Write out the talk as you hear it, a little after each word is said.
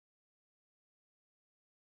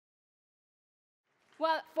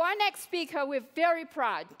Well, for our next speaker, we're very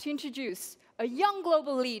proud to introduce a young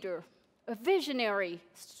global leader, a visionary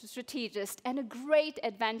strategist, and a great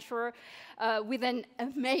adventurer with an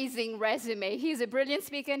amazing resume. He's a brilliant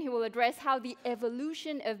speaker, and he will address how the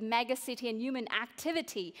evolution of megacity and human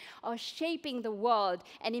activity are shaping the world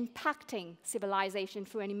and impacting civilization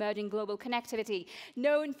through an emerging global connectivity.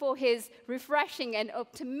 Known for his refreshing and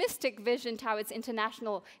optimistic vision towards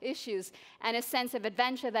international issues and a sense of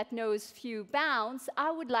adventure that knows few bounds,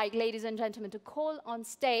 I would like, ladies and gentlemen, to call on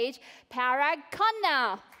stage Parag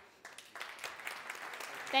Khanna.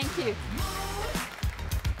 Thank you.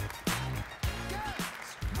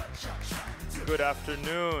 Good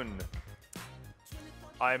afternoon.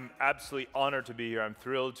 I'm absolutely honored to be here. I'm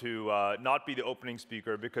thrilled to not be the opening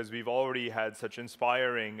speaker because we've already had such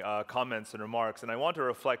inspiring comments and remarks. And I want to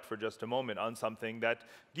reflect for just a moment on something that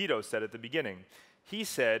Guido said at the beginning. He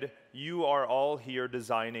said, you are all here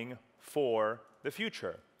designing for the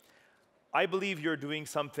future. I believe you're doing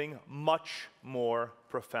something much more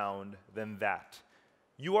profound than that.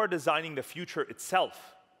 You are designing the future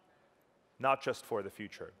itself, not just for the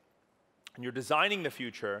future. And you're designing the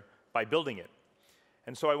future by building it.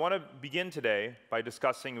 And so I want to begin today by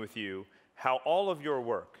discussing with you how all of your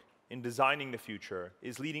work in designing the future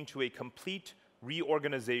is leading to a complete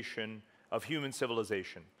reorganization of human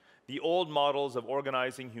civilization. The old models of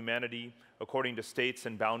organizing humanity according to states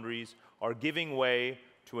and boundaries are giving way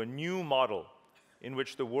to a new model in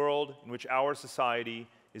which the world, in which our society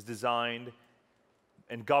is designed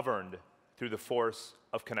and governed through the force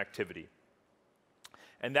of connectivity.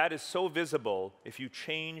 And that is so visible if you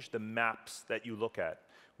change the maps that you look at.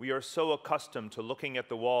 We are so accustomed to looking at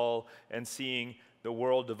the wall and seeing the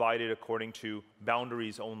world divided according to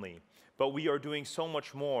boundaries only. But we are doing so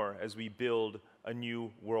much more as we build a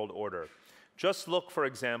new world order. Just look, for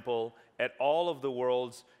example, at all of the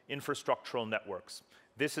world's infrastructural networks.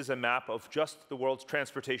 This is a map of just the world's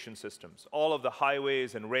transportation systems, all of the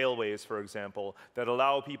highways and railways, for example, that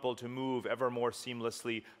allow people to move ever more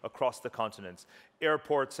seamlessly across the continents,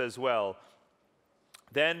 airports as well.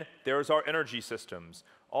 Then there's our energy systems,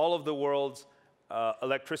 all of the world's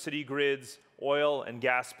electricity grids, oil and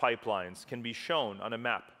gas pipelines can be shown on a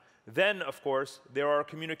map. Then, of course, there are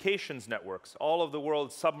communications networks, all of the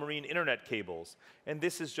world's submarine internet cables. And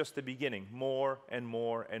this is just the beginning, more and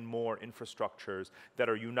more and more infrastructures that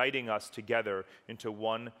are uniting us together into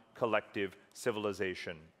one collective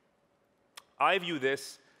civilization. I view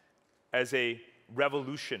this as a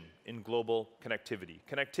revolution in global connectivity.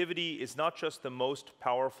 Connectivity is not just the most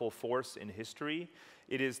powerful force in history,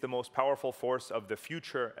 it is the most powerful force of the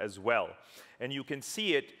future as well. And you can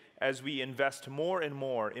see it as we invest more and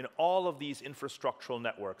more in all of these infrastructural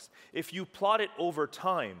networks. If you plot it over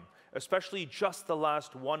time, especially just the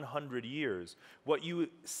last 100 years, what you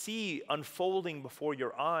see unfolding before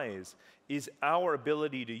your eyes is our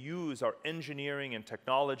ability to use our engineering and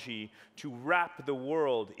technology to wrap the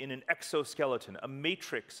world in an exoskeleton, a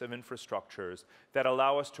matrix of infrastructures that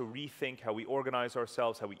allow us to rethink how we organize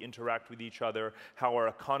ourselves, how we interact with each other, how our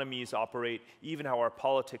economies operate, even how our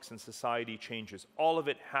politics and society changes. All of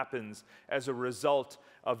it happens as a result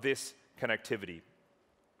of this connectivity.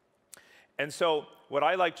 And so what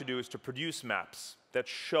I like to do is to produce maps that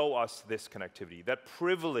show us this connectivity, that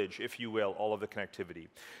privilege, if you will, all of the connectivity.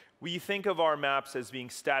 We think of our maps as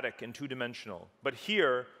being static and two-dimensional, but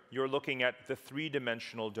here you're looking at the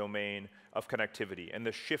three-dimensional domain of connectivity and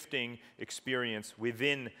the shifting experience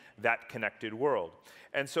within that connected world.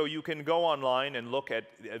 And so you can go online and look at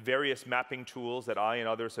various mapping tools that I and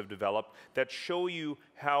others have developed that show you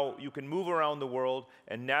how you can move around the world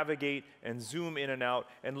and navigate and zoom in and out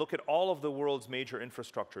and look at all of the world's major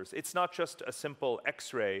infrastructures. It's not just a simple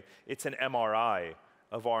X-ray, it's an MRI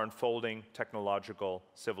of our unfolding technological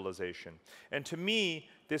civilization. And to me,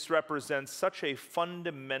 this represents such a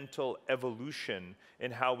fundamental evolution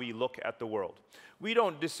in how we look at the world. We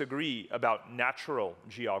don't disagree about natural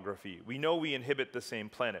geography. We know we inhabit the same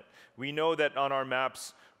planet. We know that on our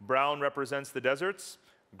maps, brown represents the deserts,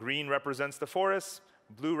 green represents the forests,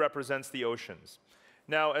 blue represents the oceans.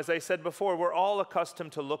 Now, as I said before, we're all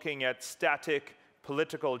accustomed to looking at static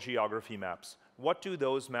political geography maps. What do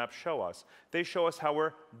those maps show us? They show us how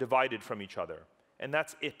we're divided from each other, and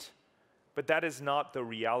that's it. But that is not the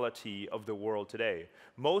reality of the world today.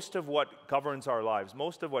 Most of what governs our lives,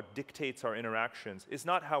 most of what dictates our interactions is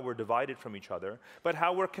not how we're divided from each other, but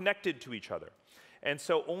how we're connected to each other. And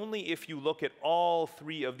so only if you look at all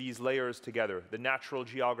three of these layers together, the natural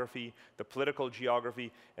geography, the political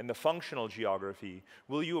geography, and the functional geography,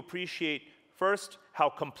 will you appreciate first, how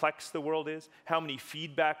complex the world is, how many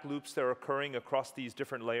feedback loops that are occurring across these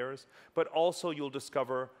different layers, but also you'll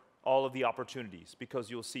discover all of the opportunities, because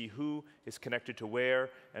you'll see who is connected to where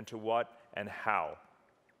and to what and how.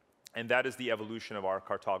 And that is the evolution of our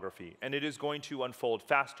cartography. And it is going to unfold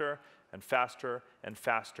faster and faster and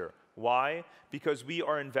faster. Why? Because we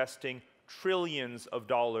are investing trillions of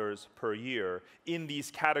dollars per year in these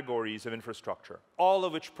categories of infrastructure, all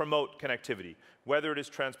of which promote connectivity, whether it is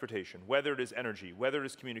transportation, whether it is energy, whether it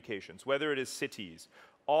is communications, whether it is cities,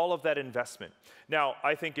 all of that investment. Now,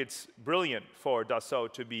 I think it's brilliant for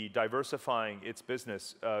Dassault to be diversifying its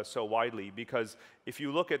business so widely, because if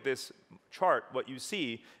you look at this chart, what you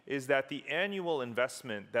see is that the annual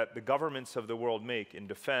investment that the governments of the world make in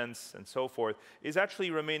defense and so forth is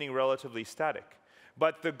actually remaining relatively static.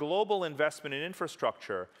 But the global investment in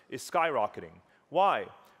infrastructure is skyrocketing. Why?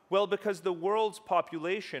 Well, because the world's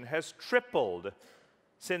population has tripled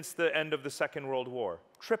since the end of the Second World War.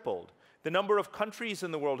 Tripled. The number of countries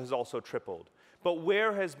in the world has also tripled. But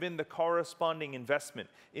where has been the corresponding investment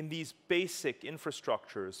in these basic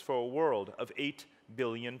infrastructures for a world of 8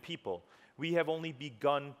 billion people? We have only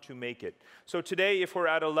begun to make it. So today, if we're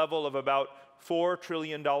at a level of about $4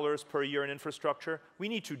 trillion per year in infrastructure, we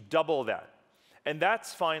need to double that. And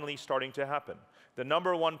that's finally starting to happen. The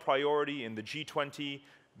 #1 priority in the G20,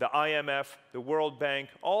 the IMF, the World Bank,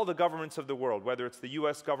 all the governments of the world, whether it's the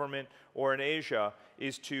US government or in Asia,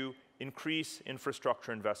 is to increase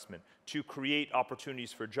infrastructure investment, to create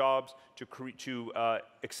opportunities for jobs, to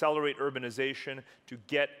accelerate urbanization, to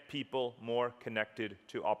get people more connected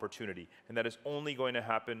to opportunity. And that is only going to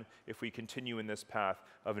happen if we continue in this path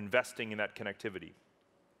of investing in that connectivity.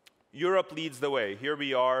 Europe leads the way. Here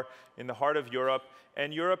we are in the heart of Europe,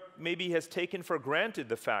 and Europe maybe has taken for granted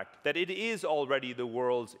the fact that it is already the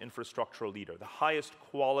world's infrastructural leader, the highest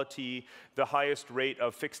quality, the highest rate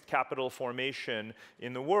of fixed capital formation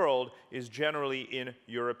in the world is generally in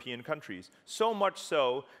European countries. So much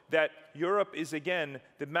so that Europe is, again,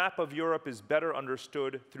 the map of Europe is better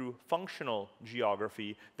understood through functional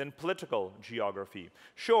geography than political geography.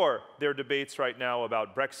 Sure, there are debates right now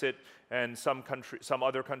about Brexit, and some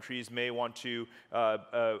other countries may want to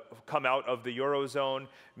come out of the Eurozone.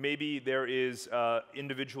 Maybe there is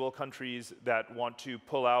individual countries that want to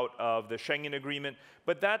pull out of the Schengen Agreement,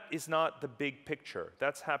 but that is not the big picture.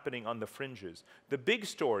 That's happening on the fringes. The big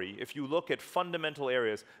story, if you look at fundamental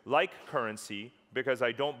areas like currency, because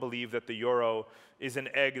I don't believe that the euro is an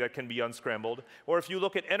egg that can be unscrambled, or if you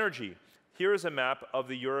look at energy, here is a map of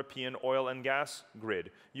the European oil and gas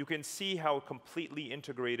grid. You can see how completely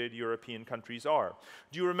integrated European countries are.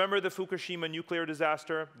 Do you remember the Fukushima nuclear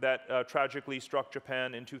disaster that tragically struck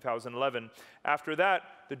Japan in 2011? After that,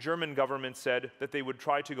 the German government said that they would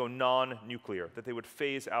try to go non-nuclear, that they would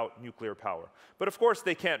phase out nuclear power. But of course,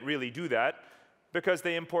 they can't really do that because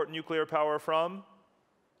they import nuclear power from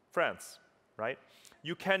France, right?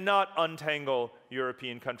 You cannot untangle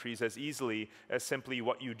European countries as easily as simply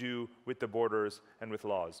what you do with the borders and with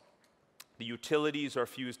laws. The utilities are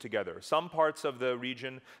fused together. Some parts of the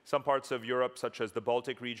region, some parts of Europe, such as the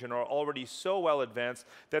Baltic region, are already so well advanced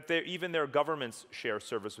that even their governments share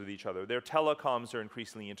service with each other. Their telecoms are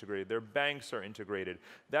increasingly integrated. Their banks are integrated.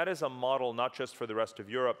 That is a model not just for the rest of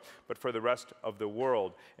Europe, but for the rest of the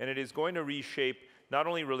world. And it is going to reshape not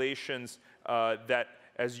only relations that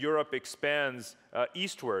as Europe expands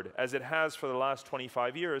eastward, as it has for the last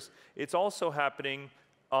 25 years, it's also happening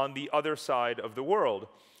on the other side of the world.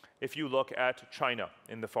 If you look at China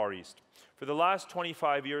in the Far East. For the last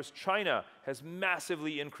 25 years, China has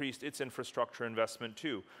massively increased its infrastructure investment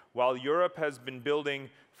too. While Europe has been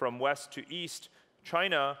building from west to east,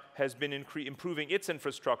 China has been improving its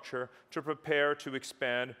infrastructure to prepare to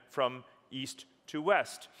expand from east to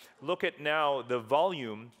west. Look at now the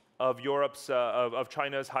volume of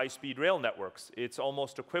China's high-speed rail networks. It's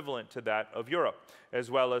almost equivalent to that of Europe,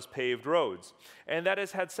 as well as paved roads. And that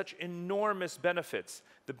has had such enormous benefits.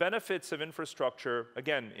 The benefits of infrastructure,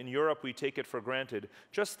 again, in Europe we take it for granted.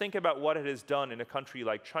 Just think about what it has done in a country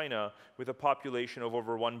like China with a population of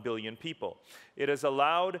over 1 billion people. It has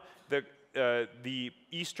allowed the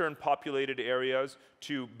eastern populated areas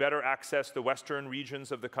to better access the western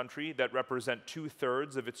regions of the country that represent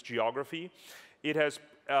 2/3 of its geography. It has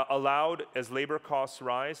allowed, as labor costs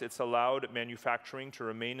rise, it's allowed manufacturing to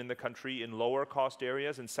remain in the country in lower cost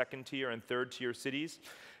areas in second-tier and third-tier cities.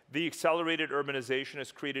 The accelerated urbanization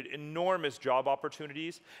has created enormous job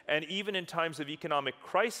opportunities, and even in times of economic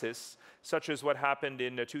crisis, such as what happened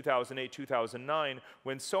in 2008, 2009,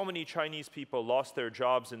 when so many Chinese people lost their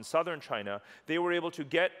jobs in southern China, they were able to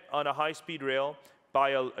get on a high-speed rail,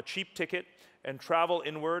 buy a cheap ticket, and travel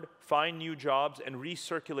inward, find new jobs, and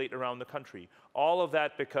recirculate around the country. All of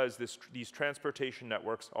that because these transportation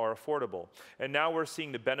networks are affordable. And now we're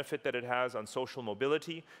seeing the benefit that it has on social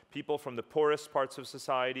mobility, people from the poorest parts of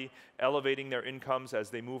society elevating their incomes as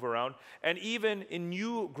they move around, and even in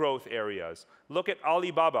new growth areas. Look at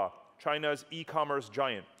Alibaba, China's e-commerce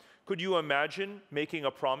giant. Could you imagine making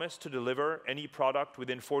a promise to deliver any product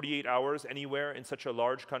within 48 hours anywhere in such a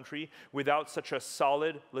large country without such a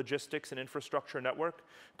solid logistics and infrastructure network?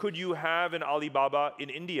 Could you have an Alibaba in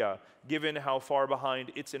India, given how far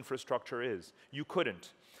behind its infrastructure is? You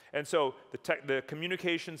couldn't. And so the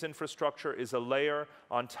communications infrastructure is a layer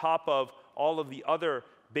on top of all of the other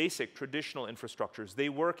basic traditional infrastructures. They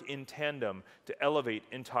work in tandem to elevate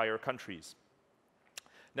entire countries.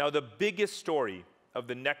 Now, the biggest story of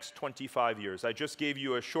the next 25 years. I just gave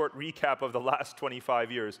you a short recap of the last 25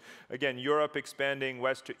 years. Again, Europe expanding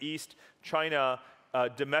west to east, China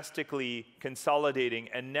domestically consolidating,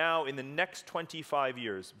 and now in the next 25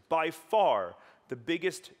 years, by far the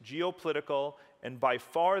biggest geopolitical and by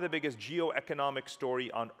far the biggest geoeconomic story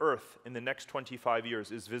on Earth in the next 25 years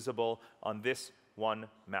is visible on this one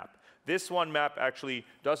map. This one map actually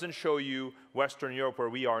doesn't show you Western Europe where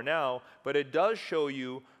we are now, but it does show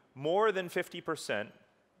you more than 50%,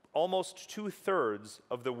 almost 2/3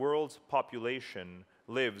 of the world's population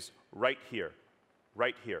lives right here,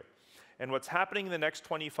 right here. And what's happening in the next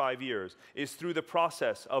 25 years is through the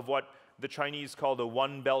process of what the Chinese call the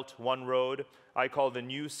One Belt, One Road, I call the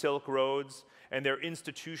New Silk Roads, and they're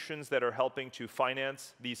institutions that are helping to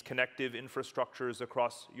finance these connective infrastructures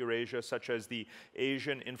across Eurasia, such as the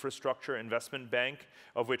Asian Infrastructure Investment Bank,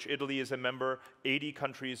 of which Italy is a member, 80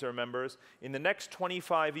 countries are members. In the next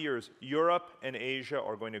 25 years, Europe and Asia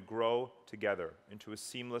are going to grow together into a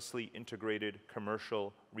seamlessly integrated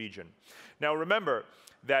commercial region. Now remember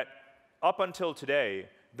that up until today,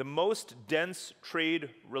 the most dense trade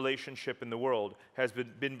relationship in the world has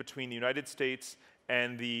been between the United States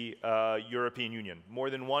and the European Union, more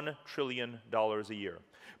than $1 trillion a year.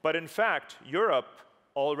 But in fact, Europe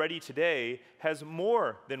already today has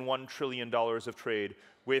more than $1 trillion of trade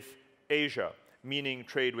with Asia, meaning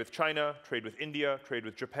trade with China, trade with India, trade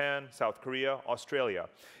with Japan, South Korea, Australia.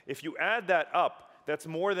 If you add that up, that's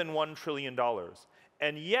more than $1 trillion.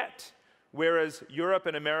 And yet, whereas Europe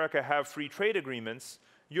and America have free trade agreements,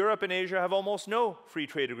 Europe and Asia have almost no free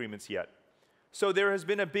trade agreements yet. So there has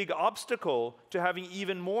been a big obstacle to having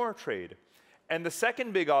even more trade. And the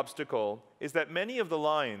second big obstacle is that many of the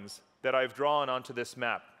lines that I've drawn onto this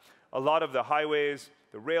map, a lot of the highways,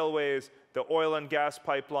 the railways, the oil and gas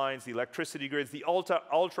pipelines, the electricity grids, the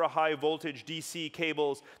ultra-high voltage DC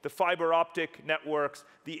cables, the fiber optic networks,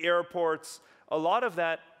 the airports, a lot of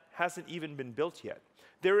that hasn't even been built yet.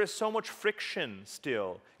 There is so much friction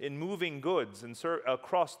still in moving goods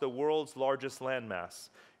across the world's largest landmass.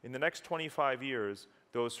 In the next 25 years,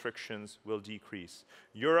 those frictions will decrease.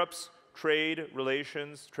 Europe's trade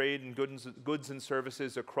relations, trade in goods and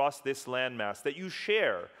services across this landmass that you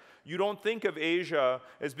share. You don't think of Asia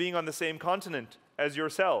as being on the same continent as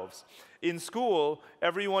yourselves. In school,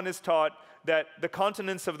 everyone is taught that the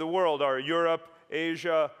continents of the world are Europe,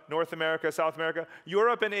 Asia, North America, South America.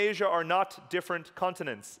 Europe and Asia are not different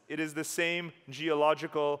continents. It is the same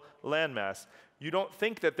geological landmass. You don't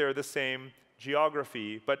think that they're the same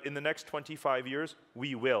geography, but in the next 25 years,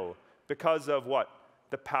 we will. Because of what?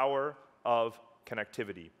 The power of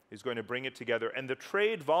connectivity is going to bring it together. And the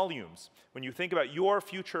trade volumes, when you think about your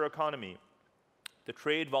future economy, the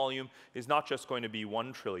trade volume is not just going to be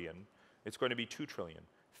 1 trillion, it's going to be 2 trillion,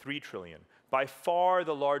 3 trillion. By far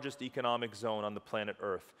the largest economic zone on the planet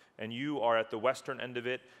Earth. And you are at the western end of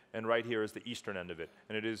it, and right here is the eastern end of it.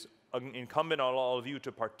 And it is incumbent on all of you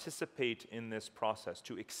to participate in this process,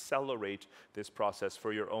 to accelerate this process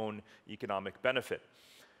for your own economic benefit.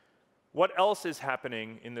 What else is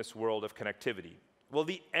happening in this world of connectivity? Well,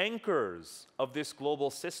 the anchors of this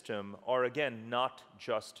global system are, again, not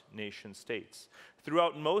just nation states.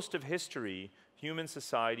 Throughout most of history, human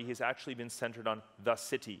society has actually been centered on the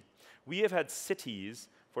city. We have had cities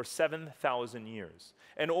for 7,000 years.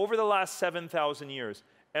 And over the last 7,000 years,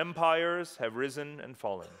 empires have risen and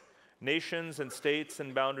fallen. Nations and states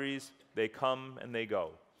and boundaries, they come and they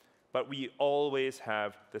go. But we always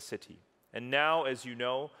have the city. And now, as you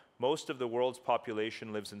know, most of the world's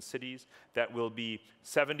population lives in cities. That will be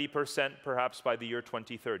 70% perhaps by the year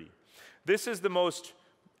 2030. This is the most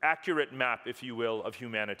accurate map, if you will, of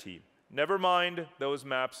humanity. Never mind those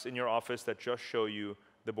maps in your office that just show you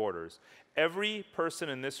the borders. Every person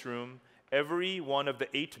in this room, every one of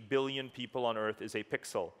the 8 billion people on Earth is a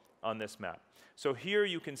pixel on this map. So here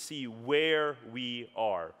you can see where we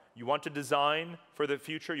are. You want to design for the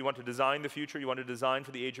future, you want to design the future, you want to design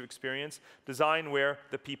for the age of experience, design where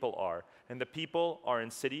the people are. And the people are in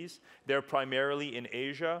cities. They're primarily in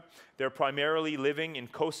Asia. They're primarily living in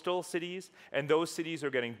coastal cities, and those cities are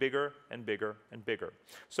getting bigger and bigger and bigger.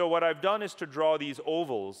 So what I've done is to draw these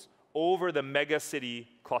ovals over the mega city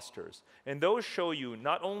clusters. And those show you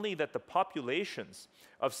not only that the populations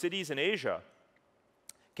of cities in Asia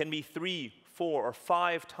can be 3, 4, or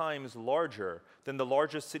 5 times larger than the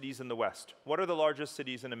largest cities in the West. What are the largest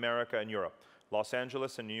cities in America and Europe? Los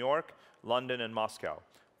Angeles and New York, London and Moscow.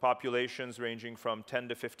 Populations ranging from 10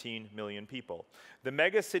 to 15 million people. The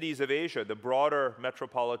mega cities of Asia, the broader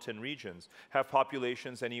metropolitan regions, have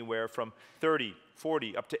populations anywhere from 30,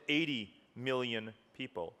 40, up to 80 million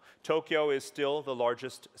people. Tokyo is still the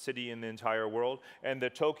largest city in the entire world, and the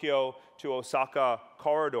Tokyo to Osaka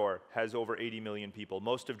corridor has over 80 million people,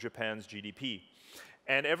 most of Japan's GDP.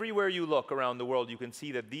 And everywhere you look around the world, you can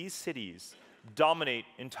see that these cities dominate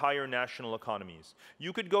entire national economies.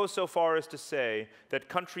 You could go so far as to say that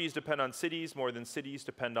countries depend on cities more than cities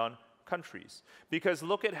depend on countries. Because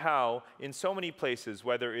look at how, in so many places,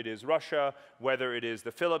 whether it is Russia, whether it is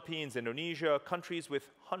the Philippines, Indonesia, countries with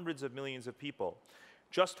hundreds of millions of people,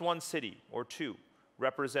 just one city or two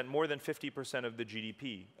represent more than 50% of the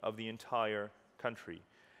GDP of the entire country.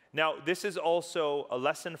 Now, this is also a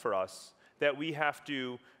lesson for us that we have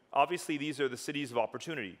to, obviously these are the cities of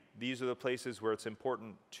opportunity. These are the places where it's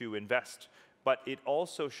important to invest. But it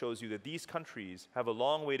also shows you that these countries have a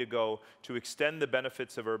long way to go to extend the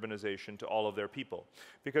benefits of urbanization to all of their people.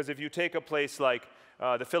 Because if you take a place like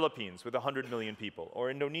the Philippines with 100 million people,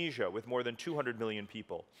 or Indonesia with more than 200 million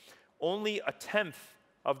people, only a tenth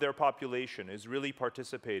of their population is really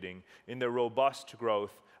participating in the robust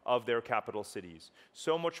growth of their capital cities.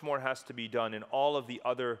 So much more has to be done in all of the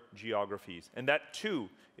other geographies. And that, too,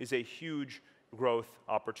 is a huge growth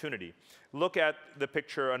opportunity. Look at the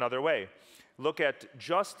picture another way. Look at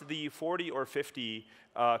just the 40 or 50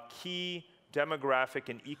 key demographic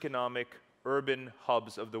and economic urban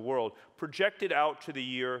hubs of the world projected out to the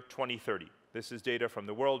year 2030. This is data from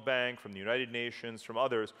the World Bank, from the United Nations, from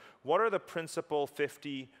others. What are the principal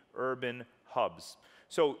 50 urban hubs?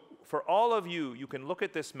 So for all of you, you can look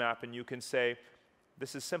at this map and you can say,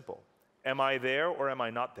 this is simple. Am I there or am I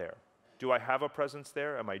not there? Do I have a presence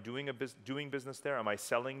there? Am I doing business there? Am I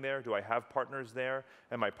selling there? Do I have partners there?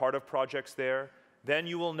 Am I part of projects there? Then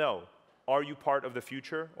you will know, are you part of the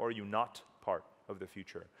future or are you not part of the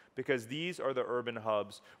future? Because these are the urban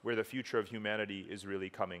hubs where the future of humanity is really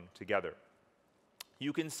coming together.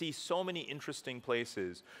 You can see so many interesting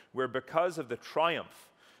places where, because of the triumph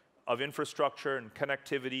of infrastructure and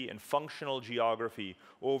connectivity and functional geography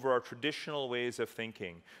over our traditional ways of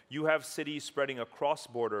thinking, you have cities spreading across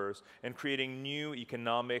borders and creating new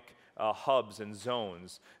economic hubs and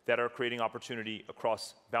zones that are creating opportunity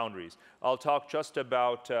across boundaries. I'll talk just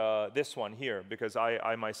about this one here, because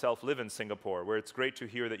I myself live in Singapore, where it's great to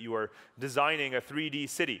hear that you are designing a 3D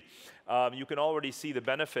city. You can already see the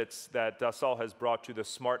benefits that Dassault has brought to the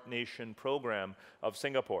Smart Nation program of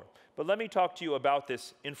Singapore. But let me talk to you about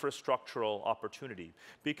this infrastructural opportunity,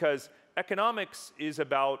 because economics is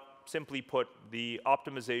about, simply put, the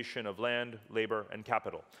optimization of land, labor, and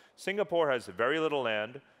capital. Singapore has very little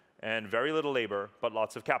land and very little labor, but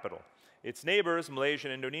lots of capital. Its neighbors, Malaysia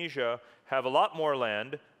and Indonesia, have a lot more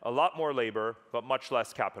land, a lot more labor, but much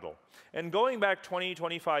less capital. And going back 20,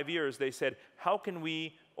 25 years, they said, how can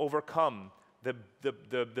we overcome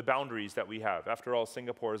the boundaries that we have? After all,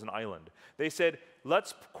 Singapore is an island. They said,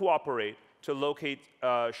 let's cooperate to locate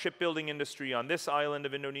shipbuilding industry on this island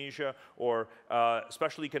of Indonesia, or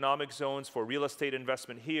special economic zones for real estate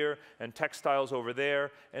investment here, and textiles over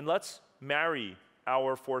there, and let's marry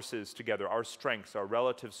our forces together, our strengths, our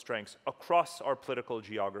relative strengths, across our political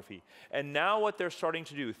geography. And now what they're starting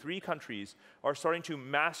to do, 3 countries are starting to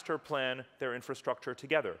master plan their infrastructure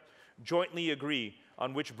together, jointly agree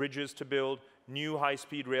on which bridges to build, new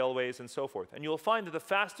high-speed railways, and so forth. And you'll find that the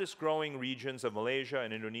fastest growing regions of Malaysia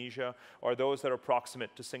and Indonesia are those that are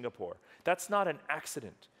proximate to Singapore. That's not an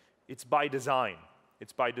accident. It's by design.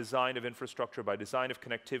 It's by design of infrastructure, by design of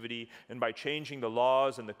connectivity, and by changing the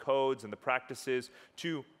laws and the codes and the practices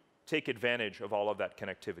to take advantage of all of that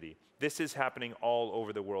connectivity. This is happening all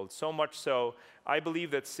over the world. So much so, I believe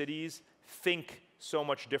that cities think so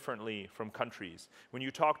much differently from countries. When you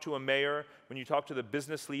talk to a mayor, when you talk to the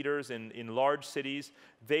business leaders in large cities,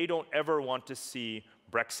 they don't ever want to see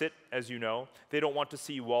Brexit, as you know. They don't want to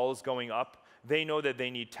see walls going up. They know that they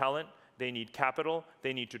need talent, they need capital,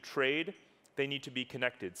 they need to trade, they need to be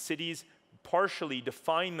connected. Cities partially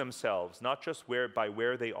define themselves, not just by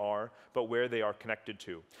where they are, but where they are connected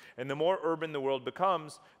to. And the more urban the world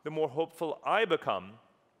becomes, the more hopeful I become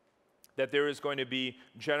that there is going to be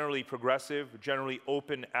generally progressive, generally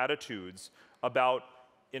open attitudes about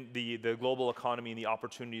the global economy and the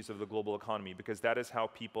opportunities of the global economy, because that is how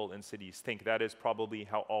people in cities think. That is probably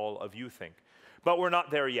how all of you think. But we're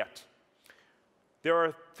not there yet. There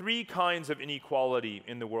are three kinds of inequality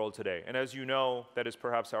in the world today, and as you know, that is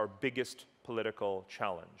perhaps our biggest political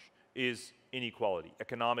challenge, is inequality,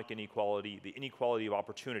 economic inequality, the inequality of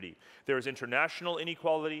opportunity. There is international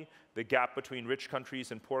inequality, the gap between rich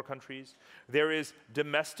countries and poor countries. There is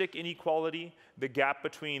domestic inequality, the gap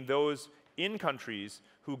between those in countries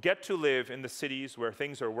who get to live in the cities where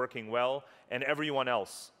things are working well and everyone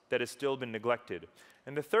else that has still been neglected.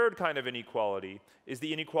 And the third kind of inequality is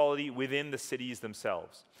the inequality within the cities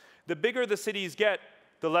themselves. The bigger the cities get,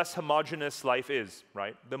 the less homogeneous life is,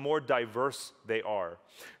 right? The more diverse they are.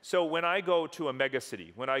 So when I go to a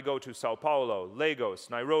megacity, when I go to Sao Paulo, Lagos,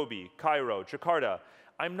 Nairobi, Cairo, Jakarta,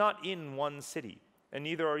 I'm not in one city, and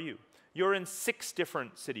neither are you. You're in 6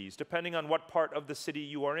 different cities, depending on what part of the city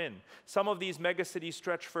you are in. Some of these megacities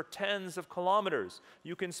stretch for tens of kilometers.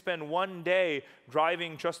 You can spend one day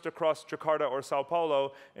driving just across Jakarta or Sao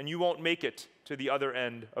Paulo, and you won't make it to the other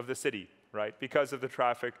end of the city, right? Because of the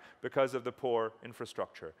traffic, because of the poor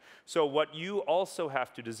infrastructure. So what you also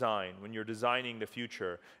have to design when you're designing the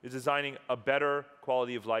future is designing a better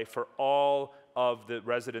quality of life for all of the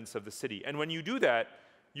residents of the city. And when you do that,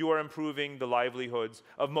 you are improving the livelihoods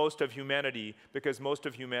of most of humanity, because most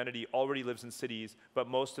of humanity already lives in cities, but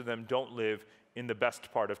most of them don't live in the best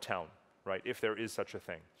part of town, right? If there is such a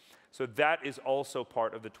thing. So that is also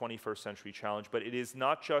part of the 21st century challenge, but it is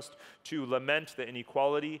not just to lament the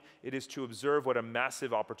inequality, it is to observe what a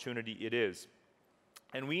massive opportunity it is.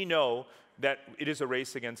 And we know that it is a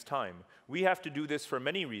race against time. We have to do this for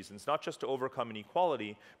many reasons, not just to overcome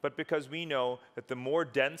inequality, but because we know that the more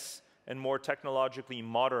dense and more technologically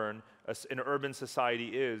modern an urban society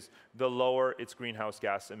is, the lower its greenhouse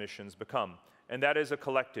gas emissions become. And that is a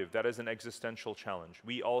collective, that is an existential challenge.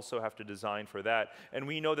 We also have to design for that. And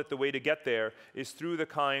we know that the way to get there is through the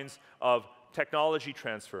kinds of technology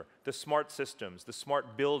transfer, the smart systems, the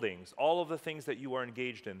smart buildings, all of the things that you are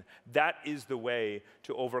engaged in. That is the way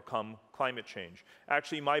to overcome climate change.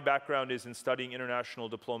 Actually, my background is in studying international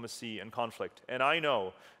diplomacy and conflict. And I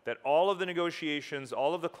know that all of the negotiations,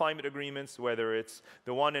 all of the climate agreements, whether it's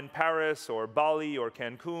the one in Paris or Bali or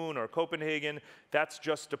Cancun or Copenhagen, that's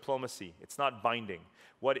just diplomacy. It's not binding.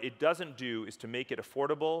 What it doesn't do is to make it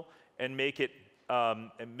affordable and make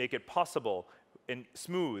it possible and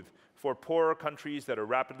smooth for poorer countries that are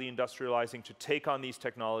rapidly industrializing to take on these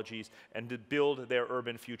technologies and to build their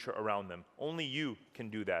urban future around them. Only you can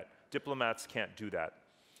do that. Diplomats can't do that.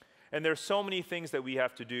 And there's so many things that we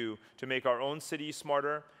have to do to make our own cities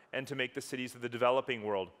smarter and to make the cities of the developing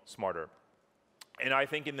world smarter. And I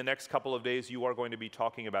think in the next couple of days, you are going to be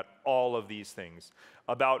talking about all of these things,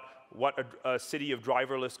 about what a city of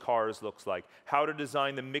driverless cars looks like, how to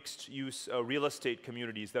design the mixed-use real estate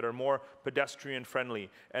communities that are more pedestrian-friendly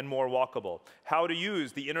and more walkable, how to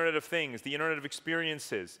use the Internet of Things, the Internet of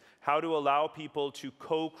Experiences, how to allow people to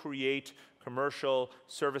co-create commercial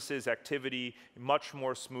services activity much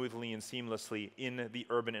more smoothly and seamlessly in the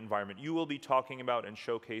urban environment. You will be talking about and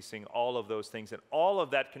showcasing all of those things, and all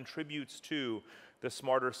of that contributes to the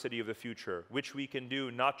smarter city of the future, which we can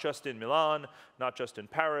do not just in Milan, not just in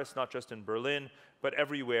Paris, not just in Berlin, but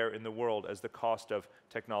everywhere in the world as the cost of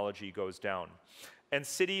technology goes down. And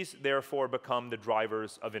cities, therefore, become the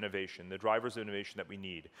drivers of innovation that we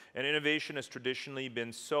need. And innovation has traditionally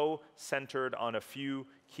been so centered on a few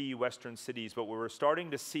key Western cities, but what we're starting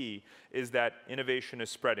to see is that innovation is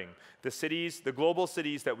spreading. The cities, the global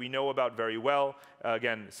cities that we know about very well,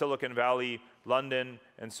 again, Silicon Valley, London,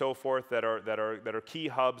 and so forth, that are key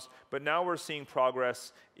hubs. But now we're seeing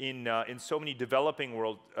progress in so many developing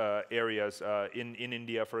world areas, in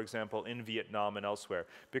India, for example, in Vietnam and elsewhere.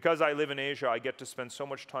 Because I live in Asia, I get to spend so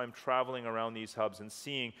much time traveling around these hubs and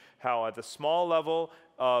seeing how at the small level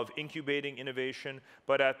of incubating innovation,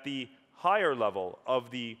 but at the higher level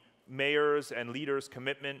of the mayors' and leaders'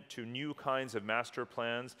 commitment to new kinds of master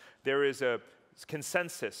plans, there is a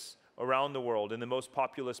consensus around the world in the most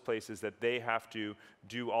populous places that they have to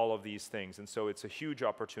do all of these things. And so it's a huge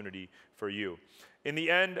opportunity for you. In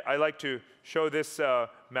the end, I like to show this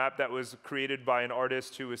map that was created by an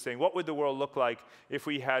artist who was saying, what would the world look like if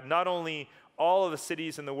we had not only all of the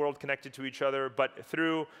cities in the world connected to each other, but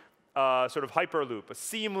through sort of hyperloop, a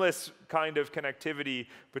seamless kind of connectivity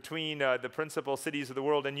between the principal cities of the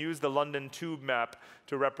world, and use the London tube map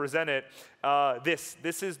to represent it.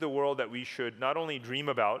 This is the world that we should not only dream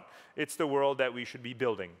about, it's the world that we should be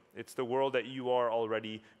building. It's the world that you are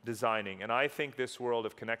already designing. And I think this world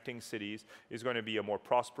of connecting cities is going to be a more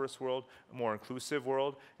prosperous world, a more inclusive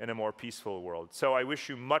world, and a more peaceful world. So I wish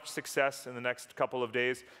you much success in the next couple of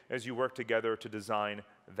days as you work together to design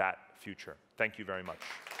that future. Thank you very much.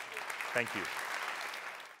 Thank you.